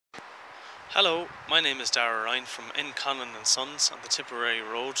Hello, my name is Darragh Ryan from Conlan Sons on the Tipperary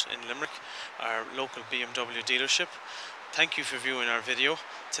Road in Limerick, our local BMW dealership. Thank you for viewing our video.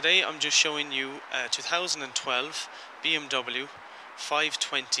 Today I'm just showing you a 2012 BMW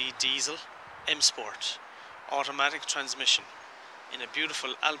 520 diesel M Sport automatic transmission in a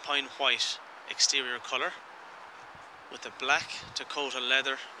beautiful alpine white exterior colour with a black Dakota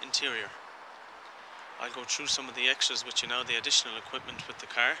leather interior. I'll go through some of the extras with you now, the additional equipment with the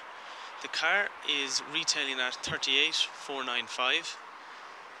car. The car is retailing at 38,495.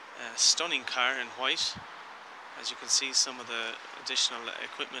 A stunning car in white. As you can see, some of the additional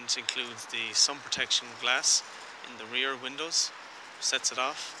equipment includes the sun protection glass in the rear windows, sets it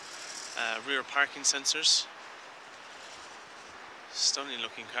off, rear parking sensors. Stunning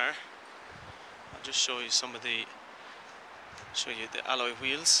looking car. I'll just show you the alloy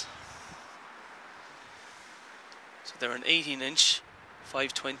wheels. So they're an 18-inch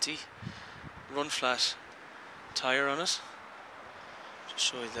 520 run flat tyre on it. Just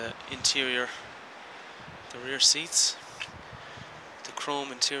show you the interior, the rear seats, the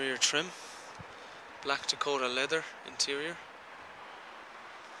chrome interior trim, black Dakota leather interior.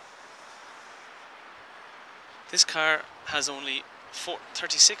 This car has only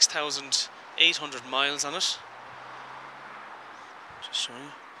 36,800 miles on it. Just show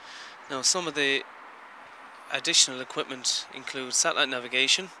you. Now some of the additional equipment includes satellite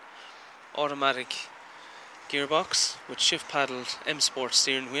navigation, automatic gearbox with shift paddled M Sport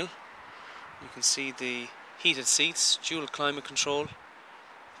steering wheel. You can see the heated seats, dual climate control,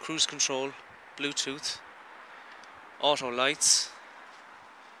 cruise control, Bluetooth, auto lights.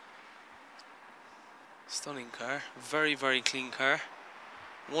 Stunning car, very clean car,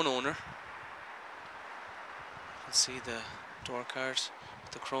 one owner. You can see the door card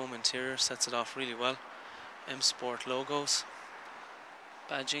with the chrome interior, sets it off really well. M Sport logos,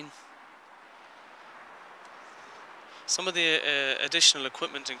 badging. Some of the additional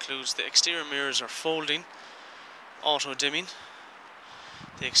equipment includes the exterior mirrors are folding, auto dimming,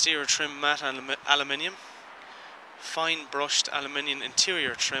 the exterior trim matte aluminium, fine brushed aluminium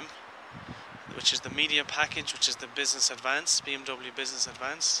interior trim, which is the media package, which is the Business Advanced, BMW Business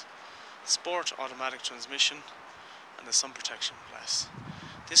Advanced, sport automatic transmission, and the sun protection glass.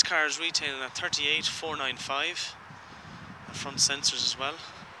 This car is retailing at 38,495. Front sensors as well,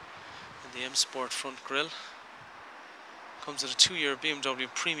 and the M Sport front grille. Comes with a 2-year BMW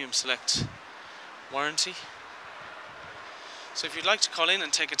Premium Select warranty. So if you'd like to call in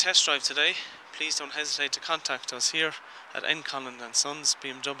and take a test drive today, please don't hesitate to contact us here at Conlan Sons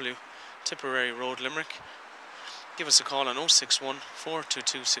BMW Tipperary Road, Limerick. Give us a call on 061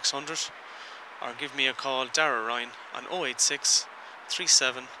 422 600 or give me a call, Darragh Ryan, on 086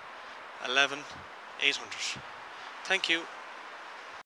 37 11 800. Thank you.